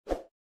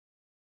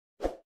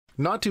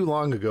Not too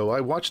long ago, I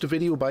watched a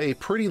video by a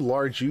pretty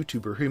large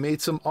YouTuber who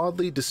made some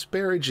oddly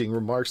disparaging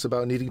remarks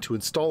about needing to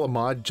install a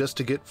mod just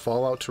to get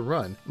Fallout to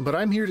run. But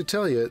I'm here to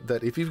tell you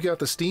that if you've got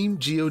the Steam,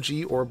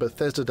 GOG, or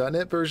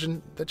Bethesda.net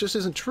version, that just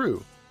isn't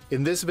true.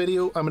 In this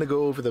video, I'm going to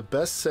go over the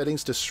best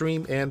settings to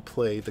stream and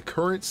play the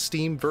current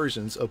Steam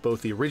versions of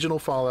both the original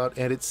Fallout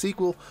and its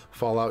sequel,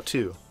 Fallout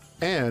 2.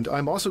 And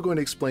I'm also going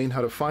to explain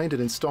how to find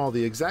and install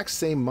the exact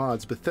same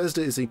mods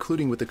Bethesda is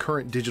including with the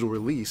current digital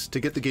release to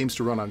get the games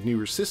to run on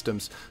newer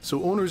systems,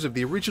 so owners of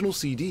the original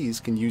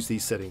CDs can use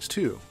these settings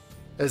too.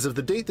 As of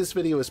the date this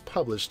video is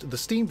published, the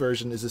Steam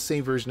version is the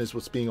same version as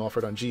what's being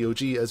offered on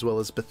GOG as well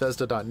as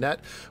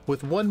Bethesda.net,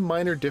 with one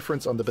minor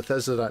difference on the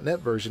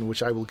Bethesda.net version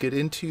which I will get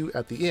into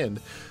at the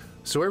end,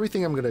 so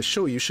everything I'm going to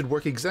show you should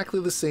work exactly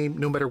the same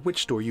no matter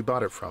which store you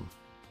bought it from.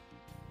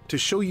 To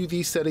show you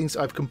these settings,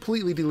 I've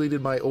completely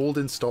deleted my old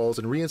installs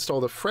and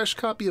reinstalled a fresh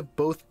copy of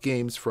both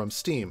games from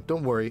Steam.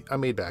 Don't worry, I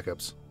made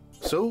backups.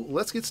 So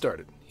let's get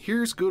started.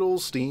 Here's good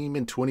old Steam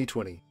in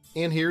 2020,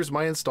 and here's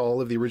my install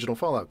of the original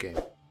Fallout game.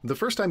 The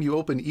first time you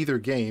open either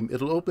game,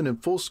 it'll open in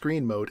full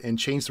screen mode and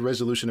change the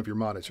resolution of your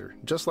monitor,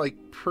 just like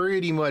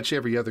pretty much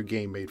every other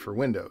game made for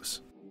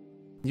Windows.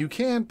 You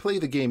can play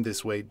the game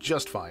this way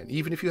just fine,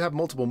 even if you have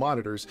multiple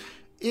monitors.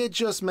 It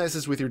just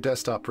messes with your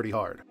desktop pretty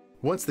hard.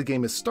 Once the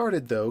game is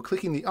started though,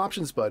 clicking the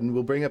Options button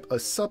will bring up a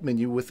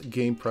submenu with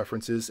game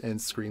preferences and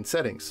screen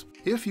settings.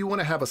 If you want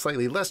to have a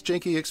slightly less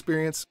janky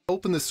experience,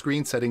 open the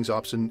screen settings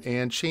option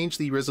and change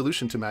the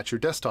resolution to match your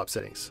desktop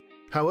settings.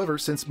 However,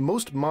 since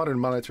most modern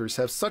monitors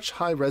have such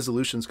high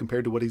resolutions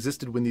compared to what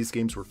existed when these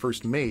games were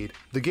first made,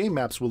 the game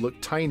maps will look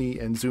tiny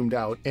and zoomed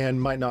out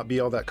and might not be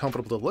all that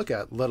comfortable to look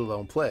at, let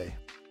alone play.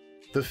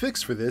 The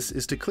fix for this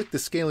is to click the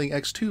Scaling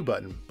X2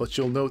 button, but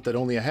you'll note that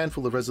only a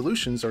handful of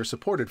resolutions are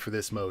supported for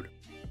this mode.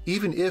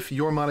 Even if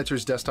your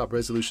monitor's desktop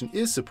resolution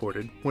is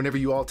supported, whenever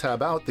you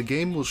Alt-Tab out, the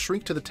game will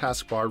shrink to the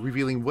taskbar,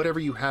 revealing whatever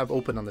you have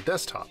open on the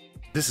desktop.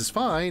 This is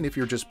fine if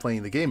you're just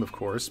playing the game, of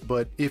course,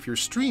 but if you're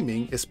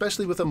streaming,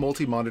 especially with a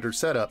multi-monitor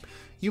setup,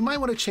 you might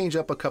want to change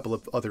up a couple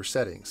of other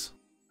settings.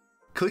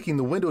 Clicking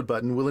the Windowed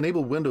button will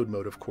enable windowed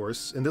mode, of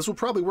course, and this will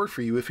probably work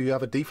for you if you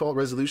have a default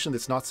resolution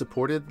that's not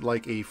supported,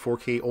 like a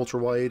 4K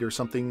ultra-wide or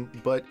something,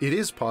 but it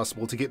is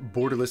possible to get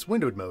borderless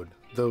windowed mode,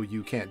 though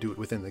you can't do it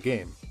within the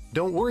game.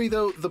 Don't worry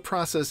though, the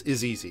process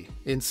is easy.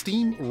 In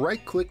Steam,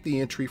 right-click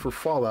the entry for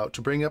Fallout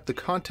to bring up the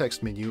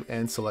context menu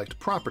and select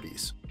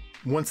Properties.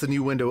 Once the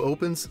new window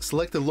opens,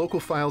 select the Local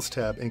Files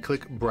tab and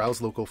click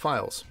Browse Local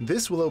Files.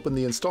 This will open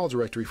the install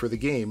directory for the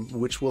game,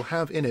 which will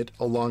have in it,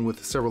 along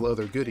with several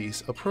other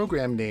goodies, a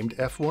program named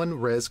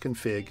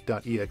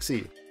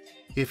f1resconfig.exe.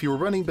 If you were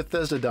running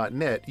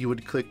Bethesda.net, you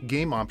would click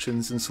Game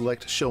Options and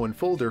select Show in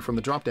Folder from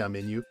the drop-down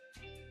menu.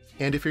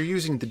 And if you're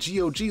using the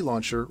GOG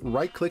launcher,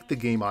 right-click the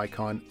game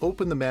icon,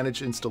 open the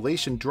Manage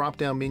Installation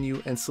drop-down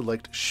menu and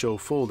select Show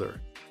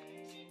Folder.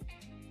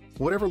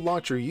 Whatever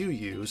launcher you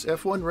use,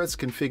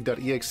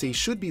 f1resconfig.exe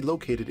should be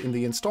located in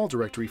the install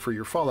directory for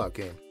your Fallout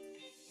game.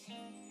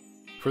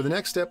 For the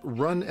next step,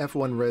 run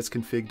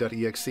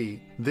f1resconfig.exe,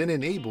 then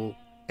enable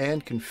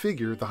and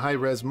configure the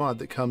high-res mod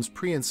that comes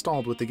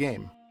pre-installed with the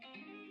game.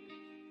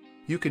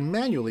 You can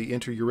manually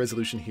enter your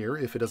resolution here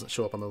if it doesn't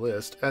show up on the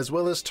list, as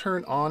well as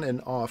turn on and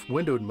off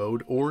windowed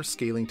mode or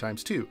scaling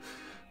 ×2.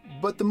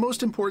 But the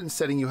most important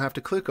setting you have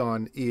to click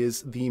on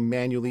is the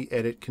Manually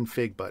Edit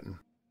Config button.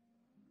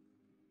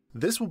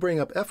 This will bring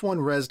up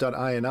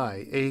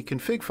f1res.ini, a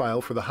config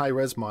file for the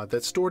high-res mod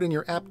that's stored in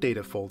your app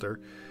data folder,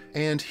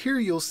 and here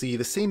you'll see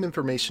the same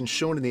information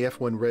shown in the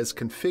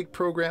f1resconfig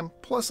program,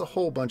 plus a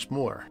whole bunch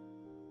more.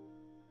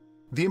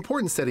 The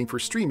important setting for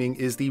streaming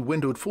is the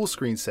windowed full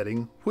screen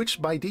setting,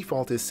 which by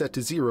default is set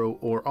to 0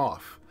 or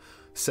off.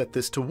 Set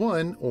this to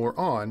 1 or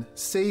on,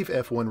 save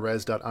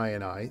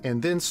f1res.ini, and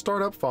then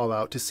start up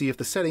Fallout to see if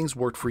the settings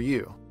worked for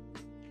you.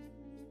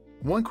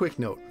 One quick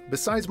note,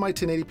 besides my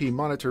 1080p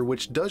monitor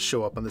which does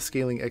show up on the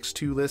Scaling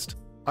X2 list,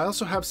 I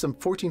also have some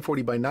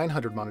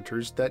 1440x900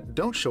 monitors that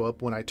don't show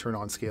up when I turn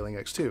on Scaling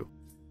X2.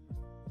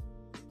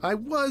 I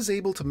was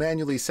able to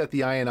manually set the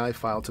INI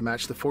file to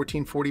match the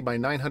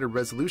 1440x900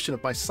 resolution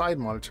of my side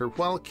monitor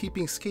while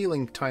keeping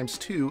Scaling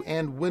 ×2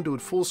 and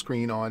windowed full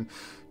screen on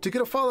to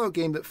get a Fallout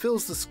game that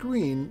fills the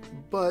screen,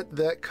 but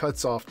that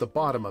cuts off the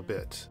bottom a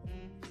bit.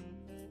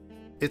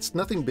 It's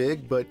nothing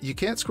big, but you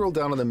can't scroll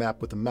down on the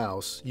map with the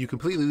mouse, you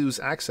completely lose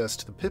access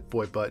to the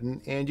Pip-Boy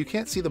button, and you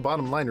can't see the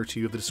bottom line or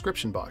two of the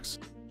description box.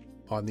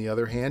 On the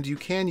other hand, you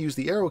can use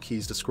the arrow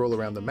keys to scroll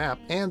around the map,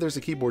 and there's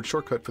a keyboard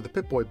shortcut for the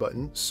Pip-Boy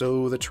button,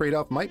 so the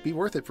trade-off might be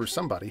worth it for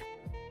somebody.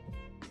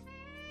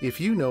 If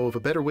you know of a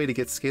better way to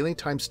get Scaling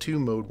 ×2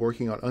 mode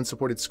working on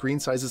unsupported screen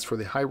sizes for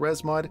the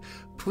high-res mod,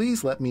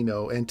 please let me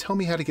know and tell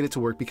me how to get it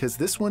to work because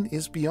this one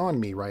is beyond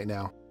me right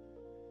now.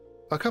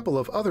 A couple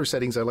of other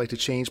settings I like to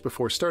change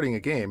before starting a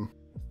game.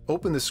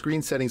 Open the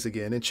screen settings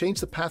again and change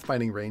the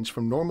pathfinding range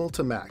from normal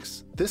to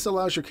max. This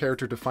allows your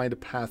character to find a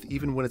path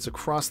even when it's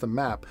across the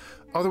map,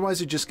 otherwise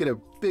you just get a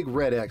big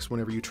red X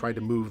whenever you try to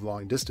move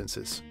long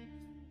distances.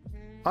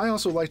 I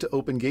also like to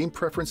open game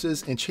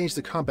preferences and change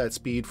the combat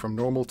speed from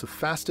normal to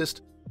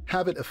fastest,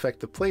 have it affect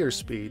the player's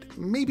speed,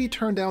 maybe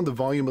turn down the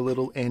volume a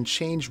little and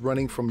change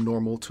running from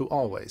normal to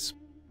always.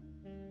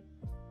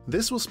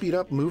 This will speed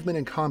up movement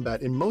and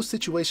combat in most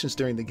situations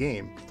during the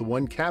game, the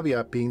one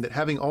caveat being that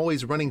having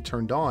always running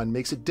turned on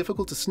makes it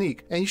difficult to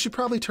sneak, and you should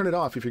probably turn it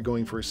off if you're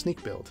going for a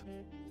sneak build.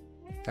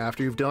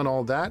 After you've done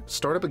all that,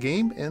 start up a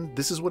game, and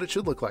this is what it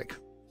should look like.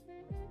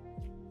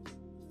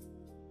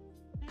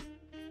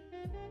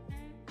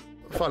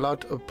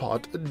 Fallout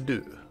Part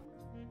 2.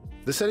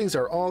 The settings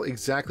are all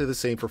exactly the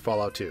same for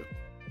Fallout 2.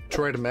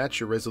 Try to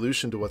match your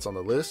resolution to what's on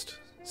the list.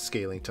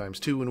 Scaling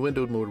 ×2 in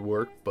windowed mode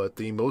work, but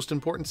the most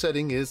important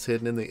setting is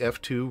hidden in the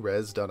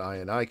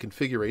f2res.ini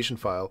configuration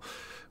file,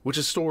 which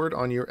is stored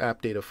on your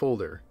app data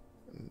folder,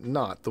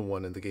 not the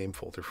one in the game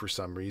folder for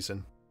some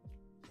reason.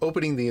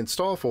 Opening the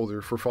install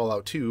folder for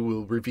Fallout 2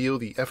 will reveal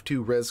the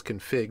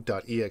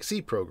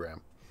f2resconfig.exe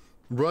program.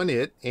 Run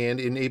it and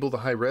enable the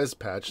high-res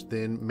patch,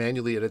 then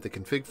manually edit the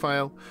config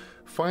file,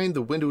 find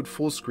the windowed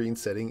full screen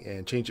setting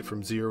and change it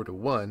from 0 to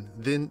 1,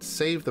 then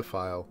save the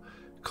file,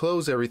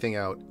 close everything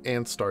out,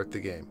 and start the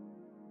game.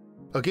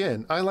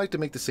 Again, I like to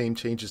make the same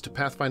changes to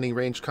pathfinding,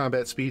 range,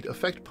 combat speed,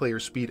 effect player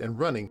speed, and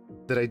running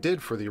that I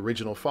did for the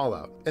original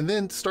Fallout, and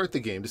then start the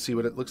game to see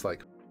what it looks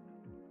like.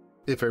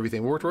 If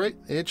everything worked right,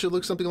 it should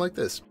look something like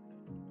this.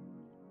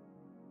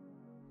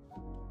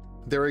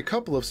 There are a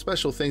couple of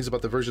special things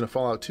about the version of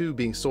Fallout 2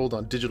 being sold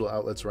on digital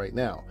outlets right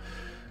now.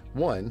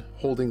 1.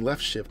 Holding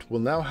left shift will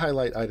now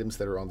highlight items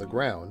that are on the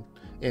ground,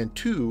 and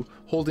 2.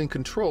 Holding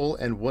Control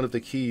and one of the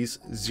keys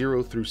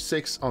 0 through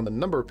 6 on the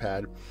number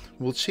pad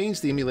will change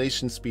the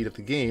emulation speed of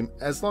the game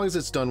as long as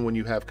it's done when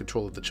you have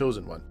control of the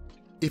chosen one.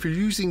 If you're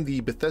using the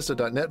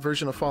Bethesda.net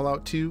version of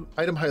Fallout 2,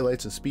 item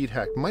highlights and speed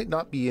hack might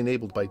not be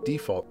enabled by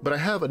default, but I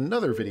have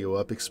another video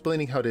up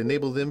explaining how to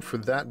enable them for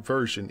that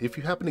version if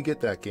you happen to get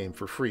that game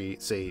for free,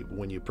 say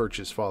when you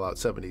purchase Fallout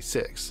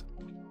 76.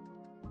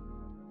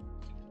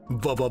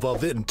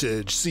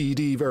 Vintage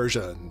CD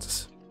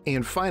versions.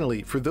 And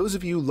finally, for those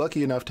of you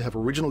lucky enough to have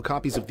original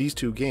copies of these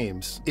two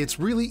games, it's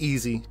really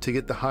easy to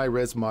get the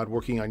high-res mod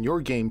working on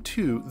your game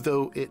too,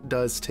 though it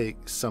does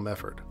take some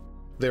effort.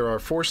 There are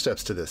 4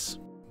 steps to this.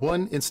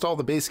 1. Install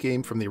the base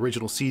game from the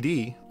original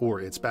CD,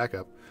 or its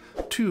backup.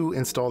 2.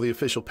 Install the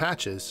official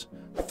patches.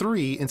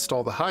 3.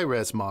 Install the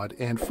high-res mod.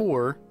 And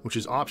 4, which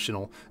is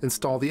optional,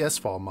 install the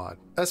sfall mod.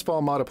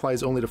 Sfall mod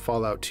applies only to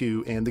Fallout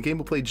 2, and the game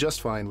will play just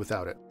fine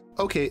without it.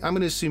 Okay, I'm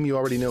going to assume you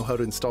already know how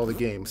to install the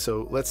game,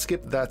 so let's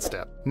skip that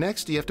step.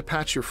 Next, you have to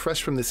patch your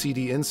fresh from the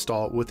CD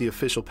install with the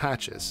official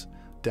patches.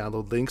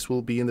 Download links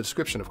will be in the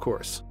description, of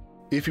course.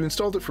 If you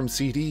installed it from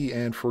CD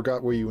and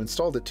forgot where you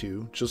installed it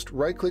to, just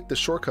right-click the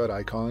shortcut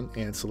icon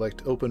and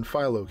select Open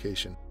File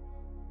Location.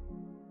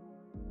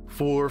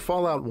 For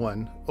Fallout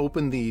 1,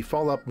 open the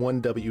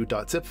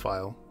fallout1w.zip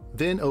file,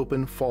 then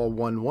open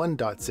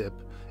fall11.zip,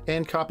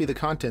 and copy the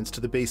contents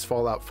to the base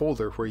Fallout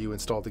folder where you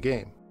installed the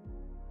game.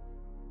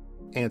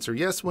 Answer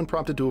yes when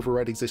prompted to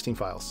overwrite existing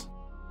files.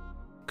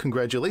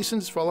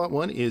 Congratulations, Fallout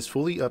 1 is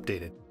fully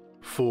updated.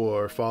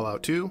 For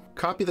Fallout 2,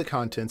 copy the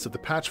contents of the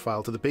patch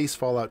file to the base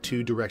Fallout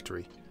 2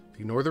 directory.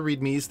 Ignore the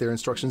readmes, their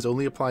instructions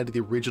only apply to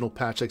the original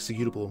patch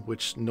executable,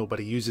 which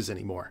nobody uses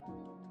anymore.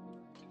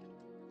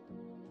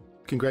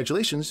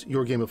 Congratulations,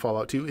 your game of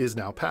Fallout 2 is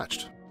now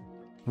patched.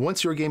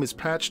 Once your game is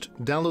patched,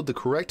 download the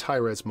correct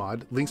high-res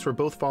mod. Links for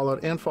both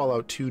Fallout and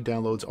Fallout 2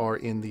 downloads are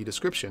in the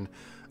description.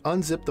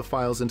 Unzip the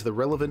files into the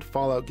relevant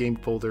Fallout game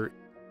folder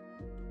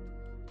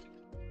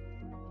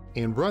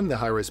and run the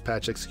high-res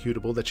patch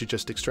executable that you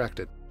just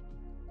extracted.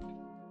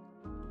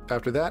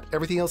 After that,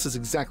 everything else is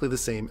exactly the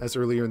same as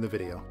earlier in the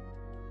video.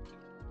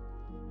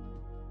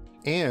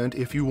 And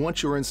if you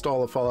want your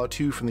install of Fallout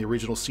 2 from the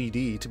original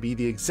CD to be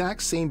the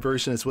exact same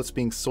version as what's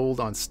being sold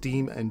on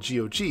Steam and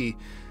GOG,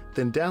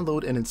 then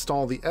download and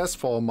install the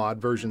sfall mod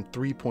version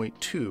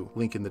 3.2,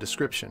 link in the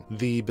description.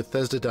 The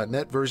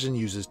Bethesda.net version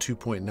uses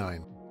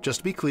 2.9. Just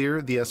to be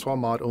clear, the sfall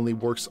mod only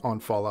works on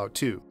Fallout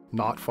 2,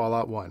 not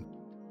Fallout 1.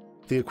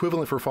 The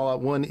equivalent for Fallout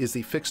 1 is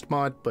the fixed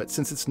mod, but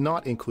since it's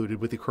not included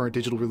with the current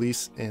digital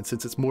release, and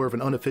since it's more of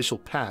an unofficial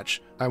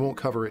patch, I won't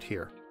cover it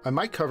here. I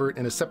might cover it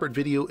in a separate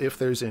video if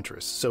there's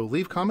interest, so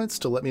leave comments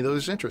to let me know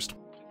there's interest.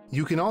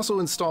 You can also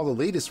install the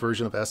latest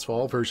version of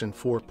sfall, version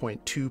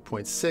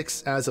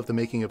 4.2.6, as of the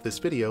making of this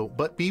video,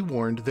 but be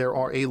warned, there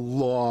are a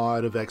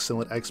lot of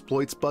excellent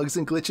exploits, bugs,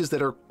 and glitches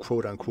that are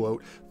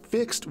quote-unquote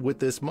fixed with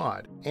this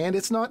mod. And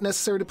it's not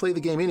necessary to play the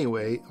game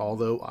anyway,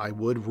 although I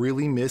would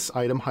really miss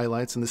item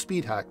highlights and the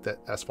speed hack that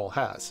sfall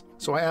has.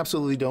 So I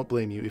absolutely don't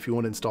blame you if you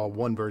want to install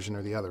one version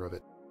or the other of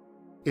it.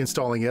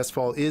 Installing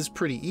sfall is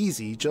pretty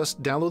easy,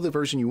 just download the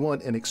version you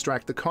want and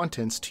extract the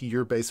contents to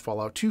your base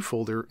Fallout 2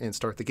 folder and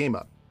start the game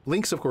up.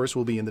 Links, of course,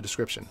 will be in the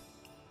description.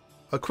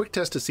 A quick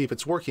test to see if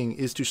it's working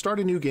is to start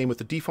a new game with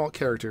the default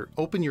character,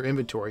 open your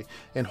inventory,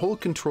 and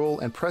hold Control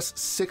and press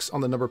 6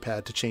 on the number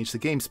pad to change the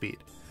game speed.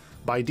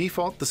 By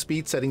default, the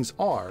speed settings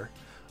are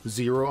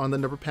 0 on the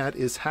number pad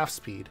is half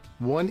speed,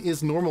 1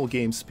 is normal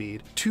game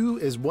speed, 2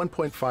 is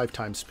 1.5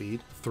 times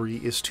speed, 3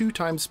 is 2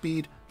 times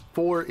speed,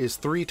 4 is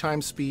 3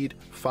 times speed,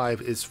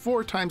 5 is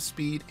 4 times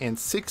speed, and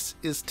 6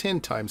 is 10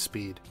 times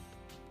speed.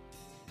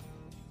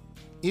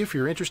 If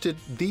you're interested,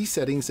 these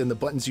settings and the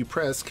buttons you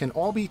press can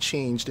all be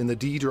changed in the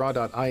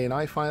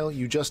ddraw.ini file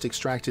you just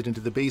extracted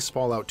into the base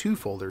Fallout 2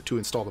 folder to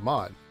install the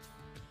mod.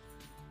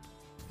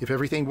 If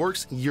everything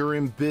works, you're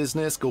in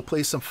business. Go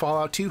play some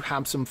Fallout 2,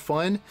 have some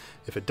fun.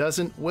 If it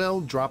doesn't, well,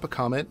 drop a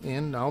comment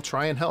and I'll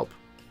try and help.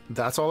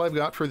 That's all I've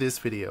got for this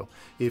video.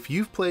 If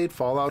you've played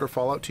Fallout or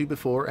Fallout 2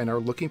 before and are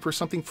looking for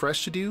something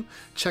fresh to do,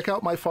 check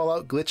out my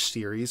Fallout Glitch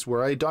series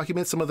where I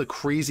document some of the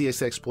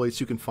craziest exploits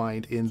you can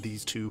find in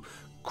these two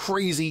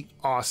crazy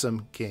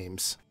awesome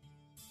games.